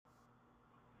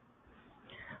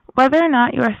Whether or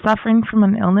not you are suffering from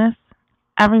an illness,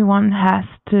 everyone has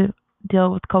to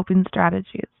deal with coping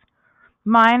strategies.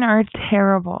 Mine are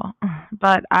terrible,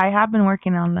 but I have been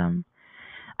working on them.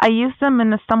 I use them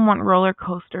in a somewhat roller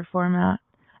coaster format.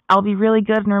 I'll be really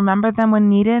good and remember them when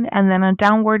needed, and then a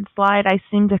downward slide, I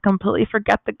seem to completely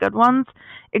forget the good ones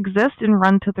exist and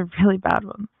run to the really bad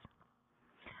ones.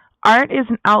 Art is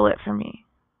an outlet for me.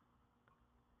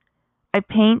 I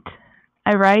paint,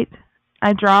 I write,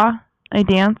 I draw, I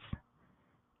dance,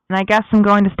 and I guess I'm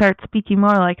going to start speaking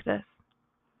more like this.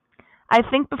 I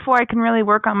think before I can really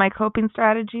work on my coping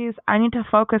strategies, I need to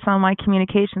focus on my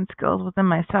communication skills within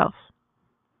myself.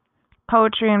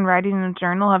 Poetry and writing in a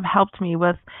journal have helped me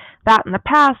with that in the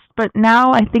past, but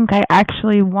now I think I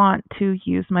actually want to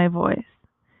use my voice.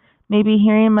 Maybe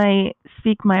hearing my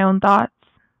speak my own thoughts,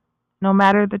 no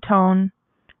matter the tone,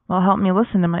 will help me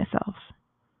listen to myself.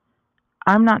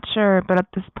 I'm not sure, but at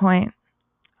this point,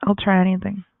 I'll try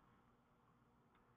anything.